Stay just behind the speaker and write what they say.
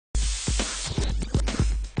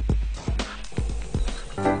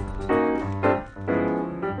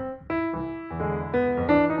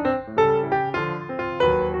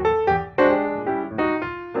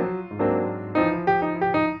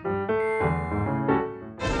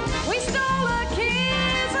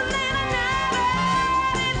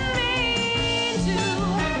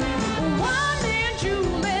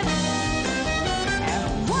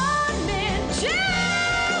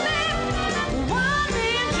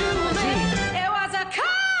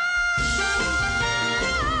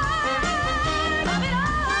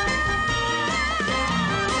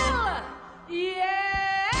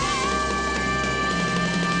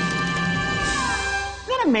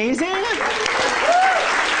amazing? Oh,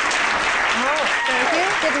 thank you.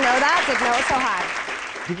 Didn't know that. Didn't know it was so high.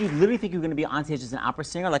 Did you literally think you were going to be on stage as an opera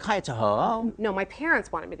singer? Like, hi, it's a ho. No, my parents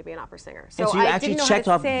wanted me to be an opera singer. So you actually checked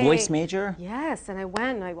off voice major? Yes, and I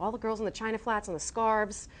went, and all the girls in the china flats and the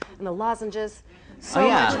scarves and the lozenges. So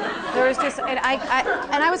much. There was just, and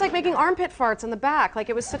I was like making armpit farts in the back. Like,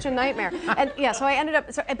 it was such a nightmare. And yeah, so I ended up,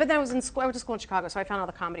 but then I was in school, I went to school in Chicago, so I found all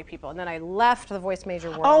the comedy people. And then I left the voice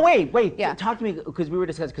major world. Oh, wait. Yeah. Talk to me, because we were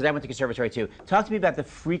discussing, because I went to conservatory too. Talk to me about the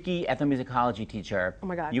freaky ethnomusicology teacher. Oh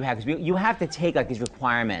my God. You have, because you have to take like these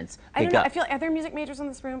requirements. I don't know, I feel, are there music majors in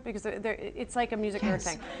this room? Because it's like a music nerd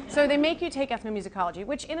thing. So they make you take ethnomusicology,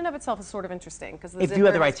 which in and of itself is sort of interesting. If you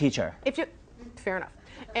have the right teacher. Fair enough.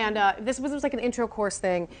 And this was like an intro course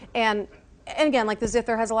thing. And again, like the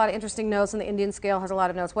zither has a lot of interesting notes, and the Indian scale has a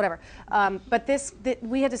lot of notes, whatever. But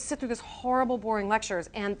we had to sit through this horrible, boring lectures,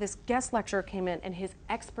 and this guest lecturer came in, and his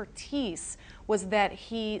expertise was that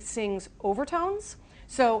he sings overtones.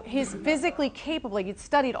 So he's physically capable. He'd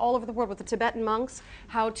studied all over the world with the Tibetan monks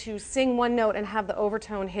how to sing one note and have the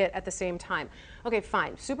overtone hit at the same time. Okay,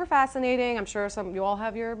 fine. Super fascinating. I'm sure you all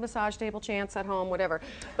have your massage table chants at home, whatever.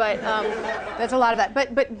 But that's a lot of that.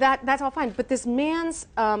 But that's all fine. But this man's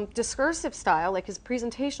discursive style, like his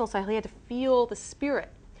presentational style, he had to feel the spirit.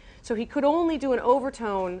 So he could only do an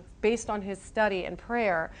overtone based on his study and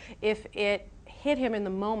prayer if it hit him in the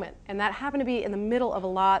moment, and that happened to be in the middle of a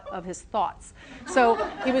lot of his thoughts. So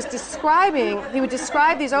he would describe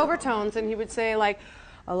these overtones, and he would say like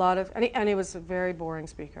a lot of, and he was a very boring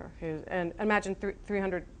speaker. And imagine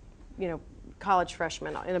 300, college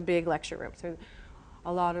freshmen in a big lecture room. So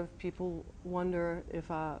a lot of people wonder if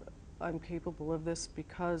I'm capable of this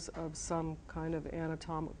because of some kind of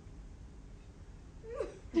anatomical.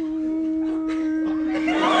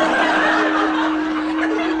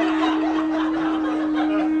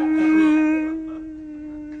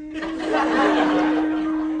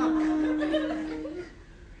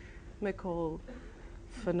 Chemical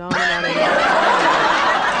phenomenon.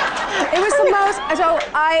 It was the most. So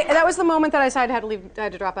that was the moment that I decided I had to leave. I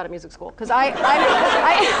had to drop out of music school because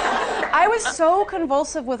I was so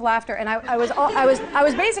convulsive with laughter, and I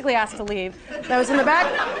was basically asked to leave. I was in the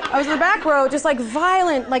back row, just like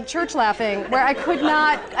violent, like church laughing, where I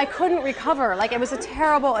couldn't recover. Like it was a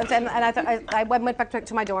terrible. And I went back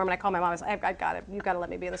to my dorm and I called my mom. I was like, I got it. You got to let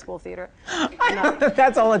me be in the school theater.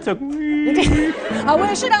 That's all it took. I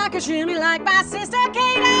wish that I could shimmy like my sister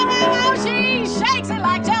Kate. Oh, she shakes it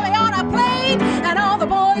like jelly on a plate. And all the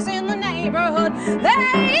boys in the neighborhood,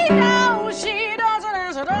 they know she does it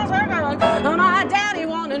as she does her girl. My daddy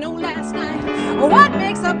wanted to know last night what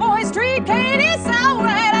makes the boys treat Katie so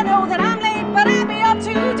right. I know that I'm late, but I'll be up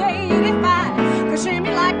to date if I could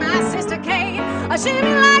shimmy like my sister Kate. I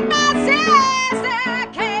shimmy like